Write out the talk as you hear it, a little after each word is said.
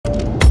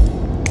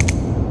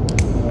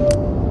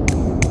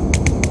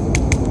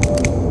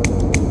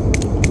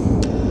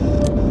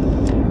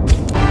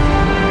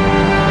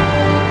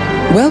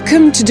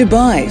Welcome to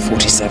Dubai,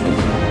 47.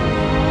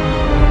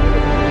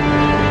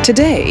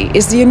 Today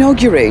is the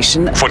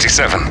inauguration.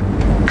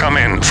 47. Come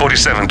in.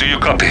 47, do you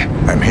copy?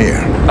 I'm here.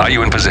 Are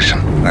you in position?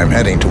 I'm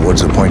heading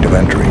towards the point of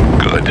entry.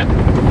 Good.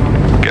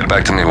 Get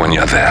back to me when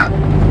you're there.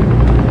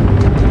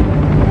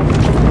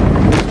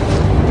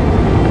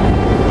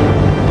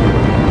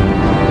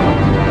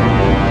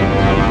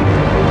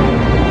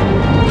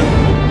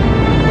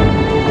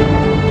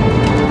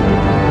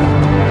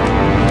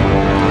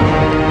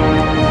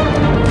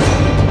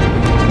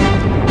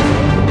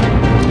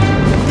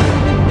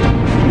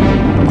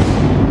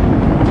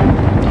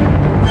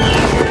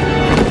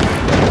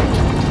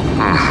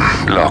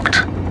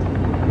 Locked.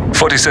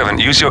 47,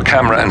 use your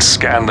camera and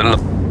scan the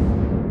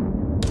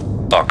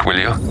lock, will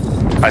you?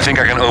 I think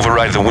I can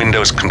override the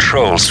Windows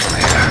controls from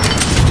here.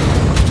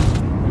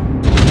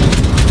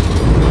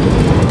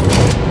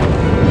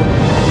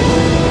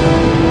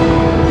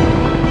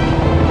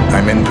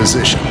 I'm in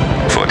position.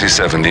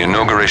 47, the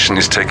inauguration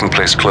is taking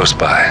place close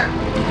by.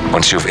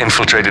 Once you've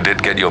infiltrated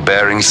it, get your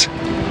bearings.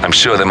 I'm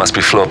sure there must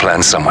be floor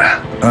plans somewhere.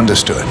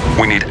 Understood.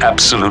 We need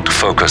absolute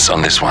focus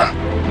on this one.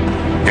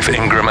 If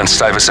Ingram and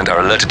Stuyvesant are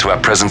alerted to our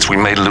presence, we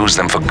may lose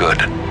them for good.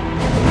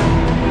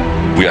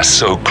 We are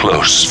so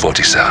close,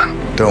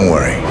 47. Don't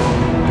worry.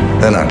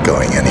 They're not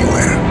going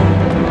anywhere.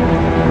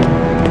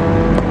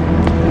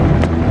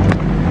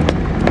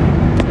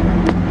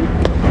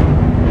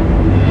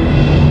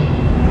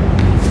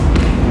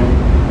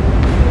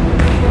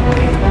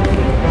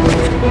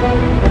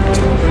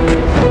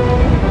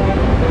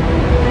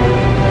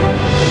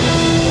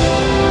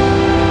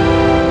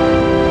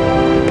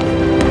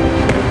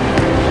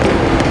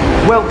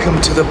 Welcome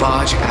to the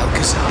Barge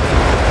Al-Ghazali.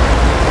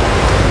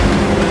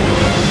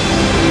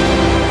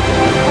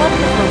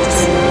 Wonderful to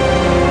see you.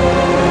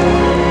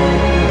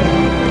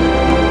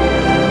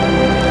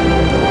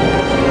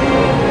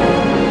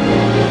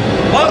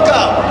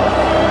 Welcome!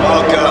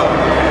 Welcome.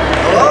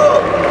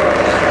 Hello.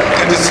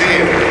 Good to see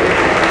you.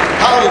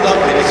 How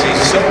lovely to see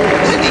so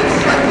many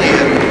friendly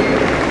and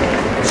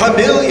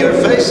familiar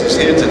faces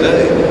here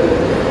today.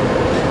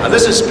 Now,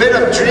 this has been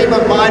a dream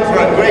of mine for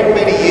a great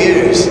many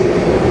years.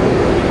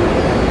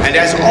 And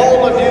as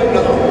all of you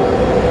know,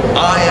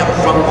 I am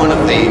from one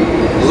of the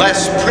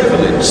less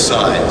privileged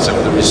sides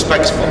of the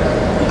respectful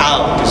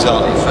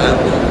Al-Ghazali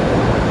family.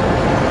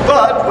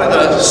 But with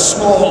a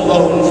small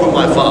loan from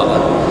my father,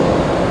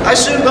 I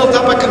soon built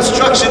up a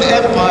construction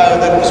empire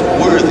that was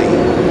worthy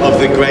of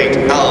the great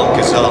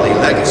Al-Ghazali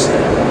legacy.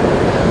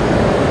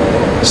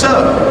 So,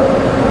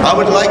 I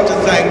would like to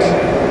thank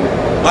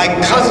my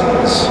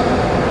cousins,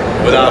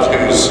 without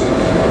whose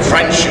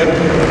friendship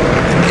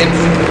and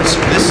influence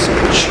this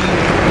achievement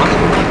might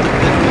not have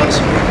been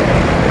possible.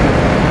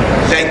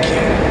 Thank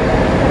you.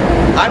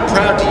 I'm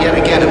proud to yet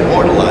again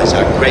immortalize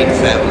our great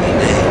family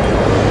name.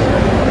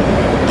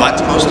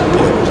 But most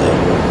importantly,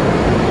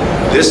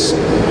 this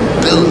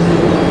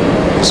building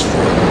is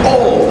for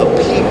all the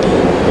people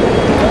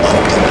of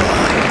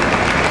Dubai,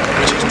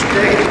 which is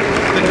today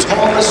the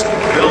tallest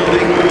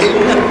building in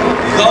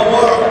the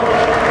world.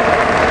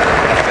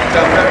 I think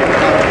I'm very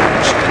proud of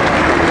it.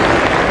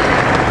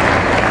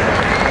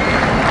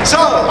 So,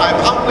 I'm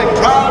humbly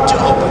proud to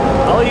open.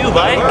 All you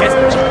like,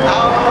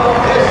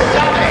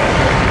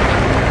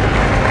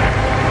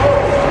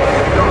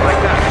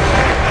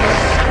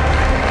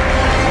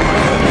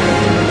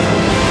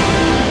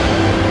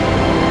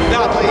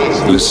 Now, please.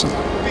 Listen,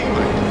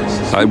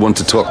 I want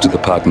to talk to the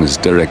partners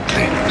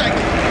directly.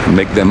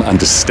 Make them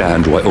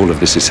understand why all of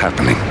this is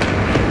happening.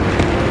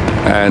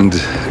 And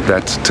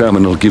that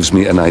terminal gives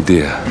me an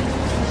idea.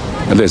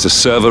 And there's a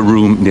server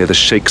room near the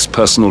Sheikh's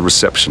personal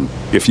reception.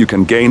 If you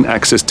can gain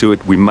access to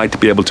it, we might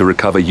be able to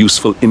recover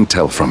useful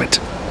intel from it.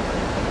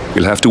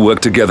 We'll have to work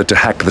together to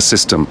hack the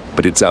system,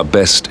 but it's our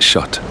best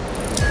shot.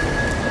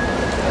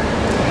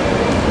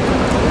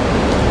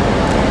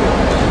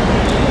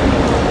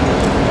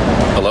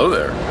 Hello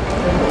there.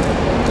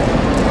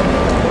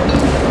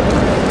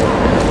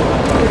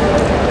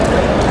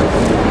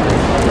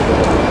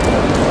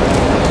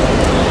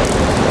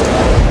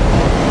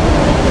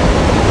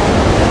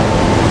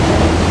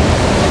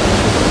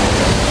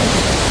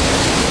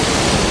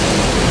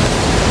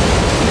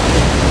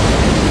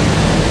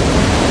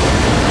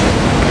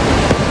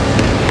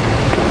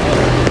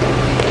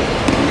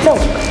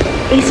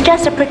 It's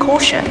just a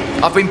precaution.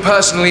 I've been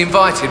personally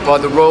invited by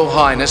the Royal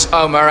Highness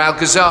Omar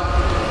Al-Ghazali.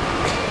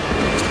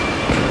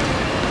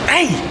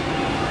 Hey,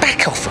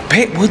 back off a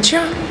bit, would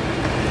you?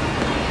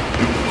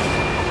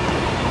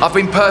 I've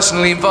been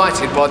personally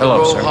invited by the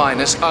Royal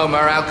Highness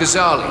Omar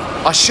Al-Ghazali.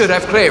 I should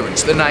have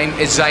clearance. The name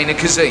is Zaina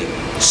Kazim.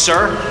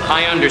 Sir,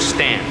 I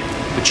understand,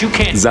 but you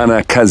can't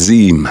Zana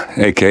Kazim,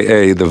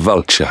 aka the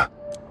Vulture.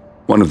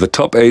 One of the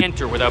top 8.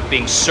 enter without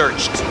being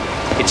searched.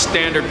 It's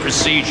standard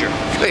procedure.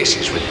 This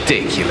is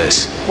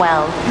ridiculous.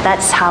 Well,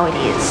 that's how it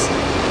is.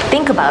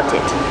 Think about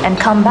it and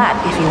come back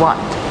if you want.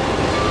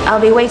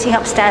 I'll be waiting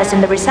upstairs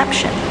in the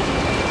reception.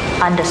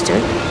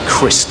 Understood?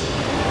 Crystal.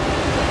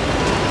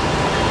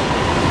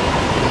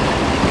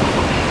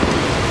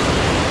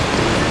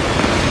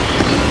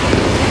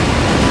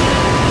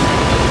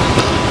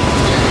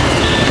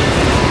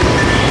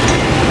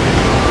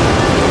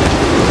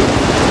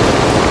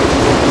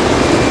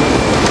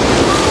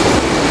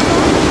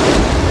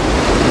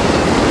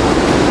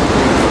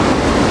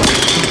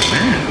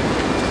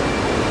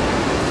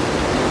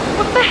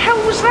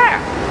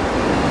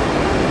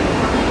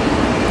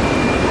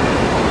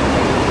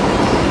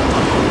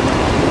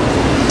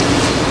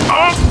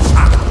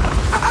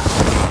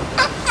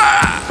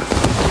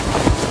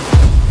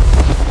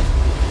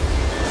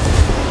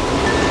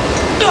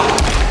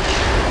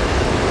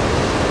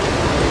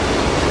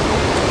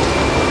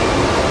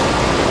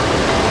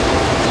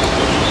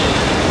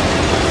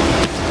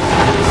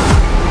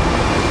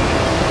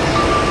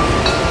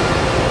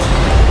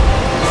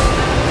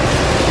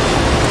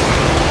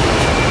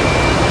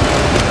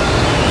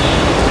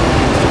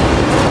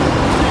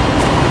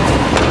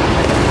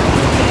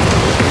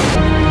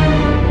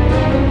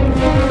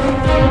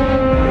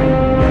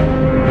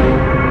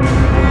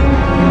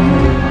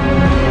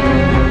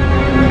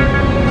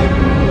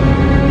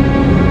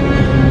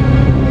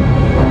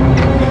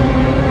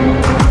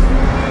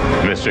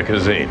 Mr.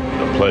 Kazim.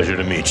 A pleasure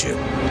to meet you.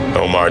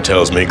 Omar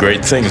tells me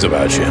great things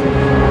about you.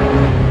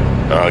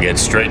 I'll get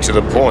straight to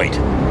the point.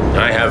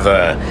 I have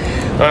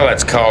well,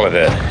 let's call it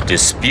a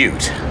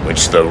dispute,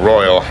 which the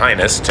Royal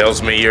Highness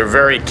tells me you're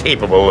very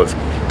capable of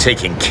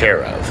taking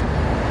care of.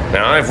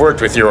 Now, I've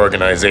worked with your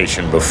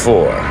organization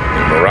before,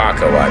 in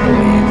Morocco, I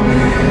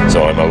believe,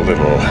 so I'm a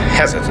little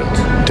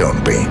hesitant.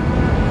 Don't be.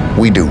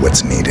 We do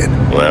what's needed.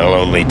 Well,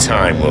 only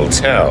time will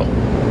tell.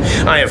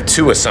 I have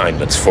 2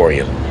 assignments for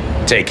you.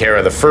 Take care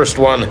of the first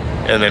one,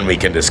 and then we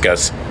can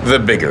discuss the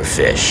bigger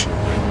fish.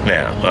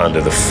 Now, on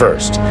to the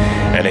first.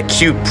 An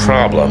acute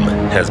problem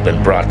has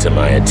been brought to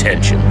my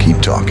attention.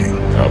 Keep talking.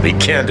 I'll be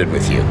candid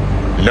with you.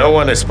 No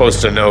one is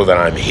supposed to know that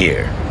I'm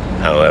here.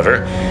 However,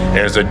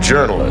 there's a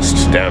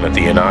journalist down at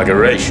the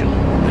inauguration,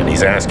 and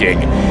he's asking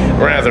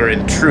rather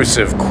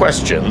intrusive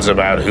questions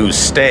about who's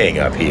staying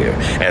up here,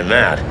 and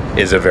that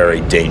is a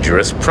very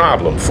dangerous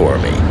problem for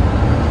me.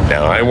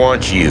 Now, I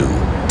want you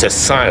to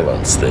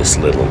silence this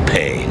little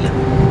pain.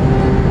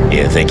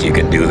 You think you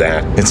can do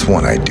that? It's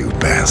what I do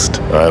best.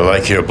 I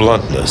like your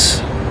bluntness.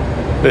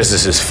 This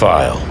is his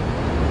file.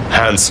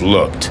 Hans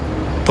Lucht,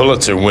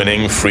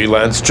 Pulitzer-winning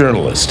freelance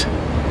journalist.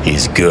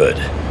 He's good,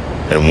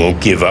 and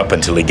won't give up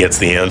until he gets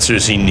the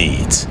answers he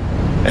needs.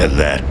 And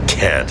that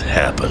can't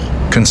happen.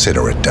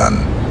 Consider it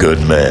done. Good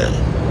man.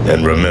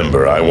 And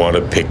remember, I want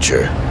a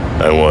picture.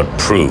 I want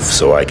proof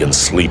so I can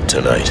sleep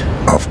tonight.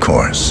 Of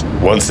course.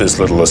 Once this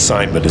little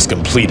assignment is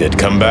completed,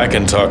 come back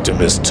and talk to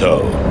Miss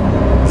Toe.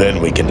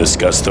 Then we can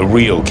discuss the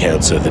real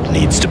cancer that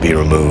needs to be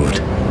removed.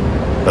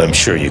 I'm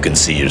sure you can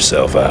see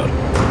yourself out.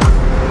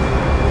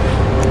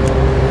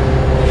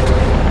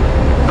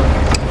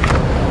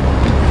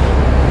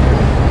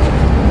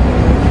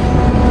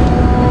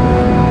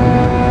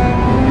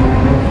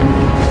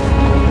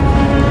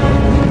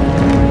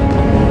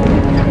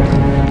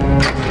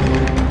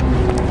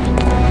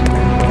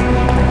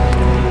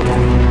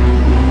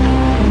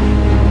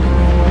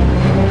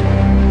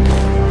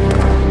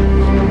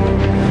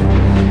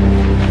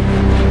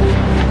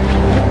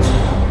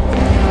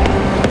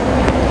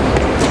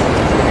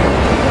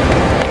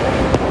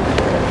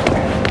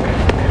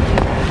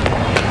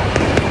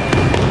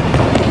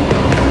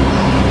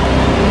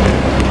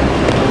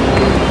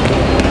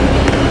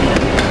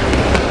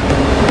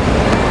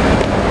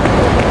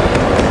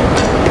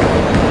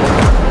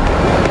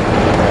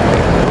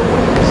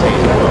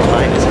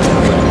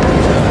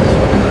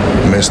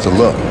 Mr.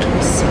 Lucht,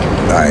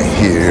 I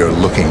hear you're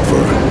looking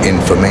for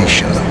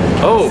information.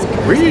 Oh,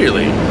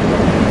 really?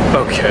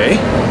 Okay.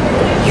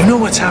 You know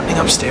what's happening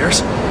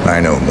upstairs? I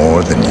know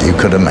more than you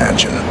could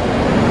imagine.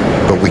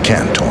 But we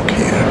can't talk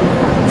here.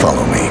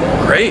 Follow me.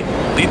 Great.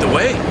 Lead the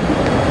way.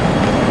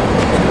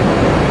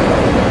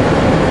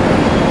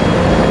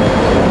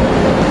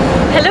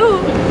 Hello.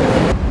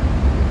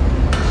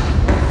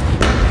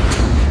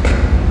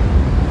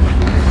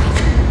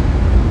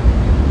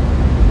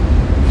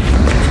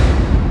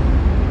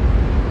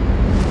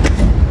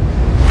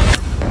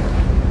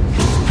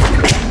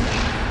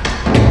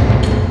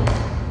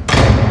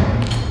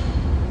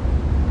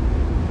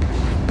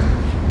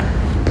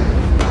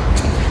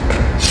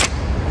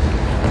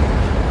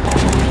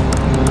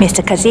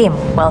 Mr. Kazim,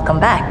 welcome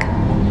back.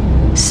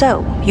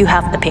 So, you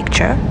have the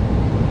picture?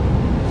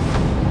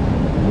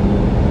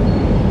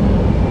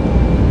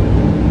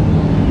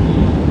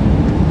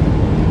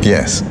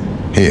 Yes,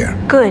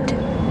 here. Good.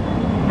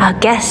 Our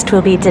guest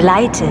will be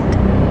delighted.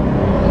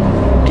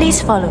 Please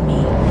follow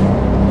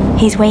me.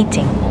 He's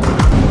waiting.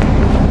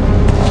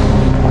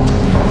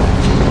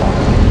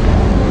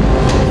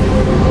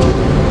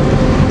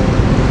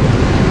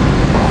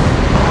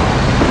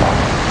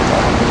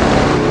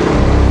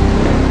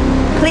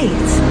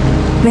 Please,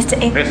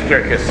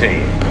 Mr.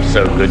 Kazim,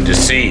 so good to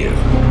see you.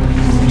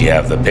 Do you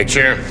have the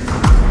picture?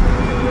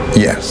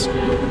 Yes.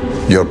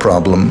 Your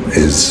problem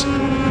is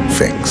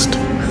fixed.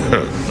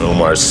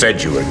 Omar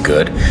said you were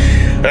good.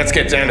 Let's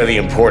get down to the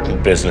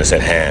important business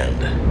at hand.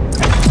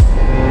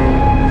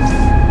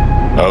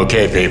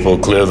 Okay, people,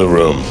 clear the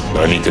room.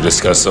 I need to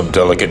discuss some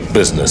delicate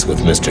business with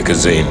Mr.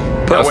 Kazim.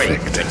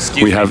 Perfect.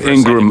 We have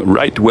Ingram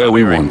right where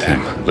we want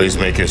him. Please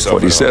make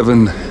yourself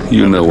 47,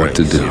 you know what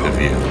to do. See the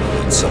view.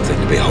 It's something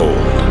to behold.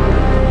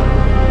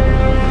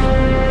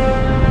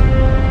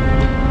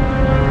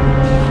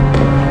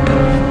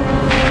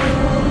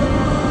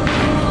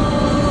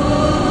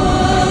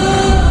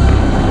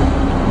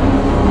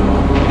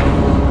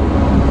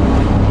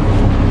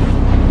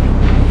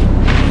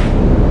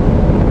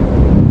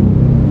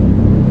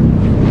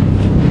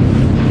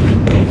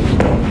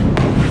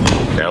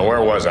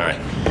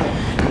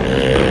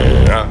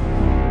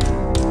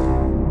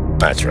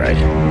 That's right.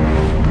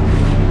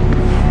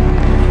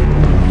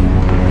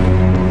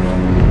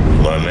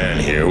 My man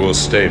here will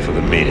stay for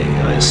the meeting.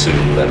 I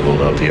assume that will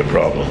not be a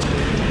problem.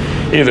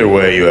 Either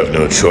way, you have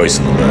no choice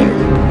in the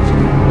matter.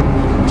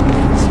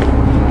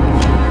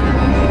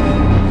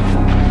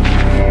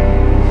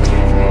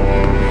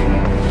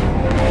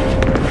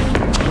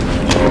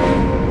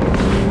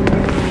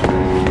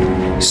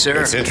 sir.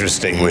 It's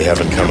interesting we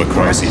haven't come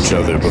across each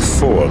other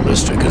before,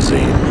 Mr.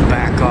 Kazim.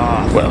 Back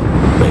off. Well,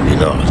 maybe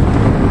not.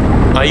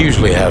 I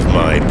usually have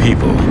my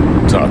people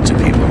talk to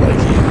people like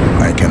you.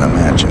 I can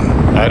imagine.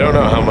 I don't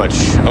know how much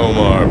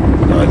Omar,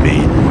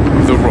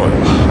 the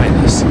Royal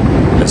Highness,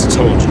 has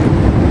told you,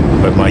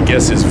 but my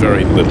guess is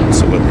very little,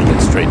 so let me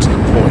get straight to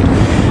the point.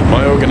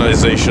 My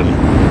organization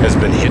has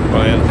been hit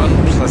by an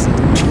unpleasant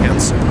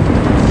cancer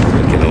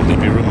that can only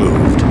be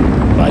removed.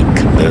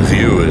 The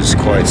view is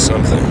quite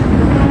something.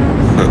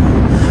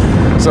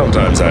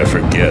 Sometimes I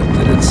forget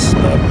that it's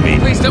not me.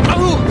 Please don't.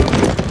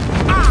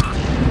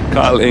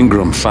 Carl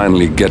Ingram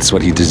finally gets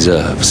what he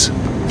deserves.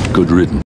 Good riddance.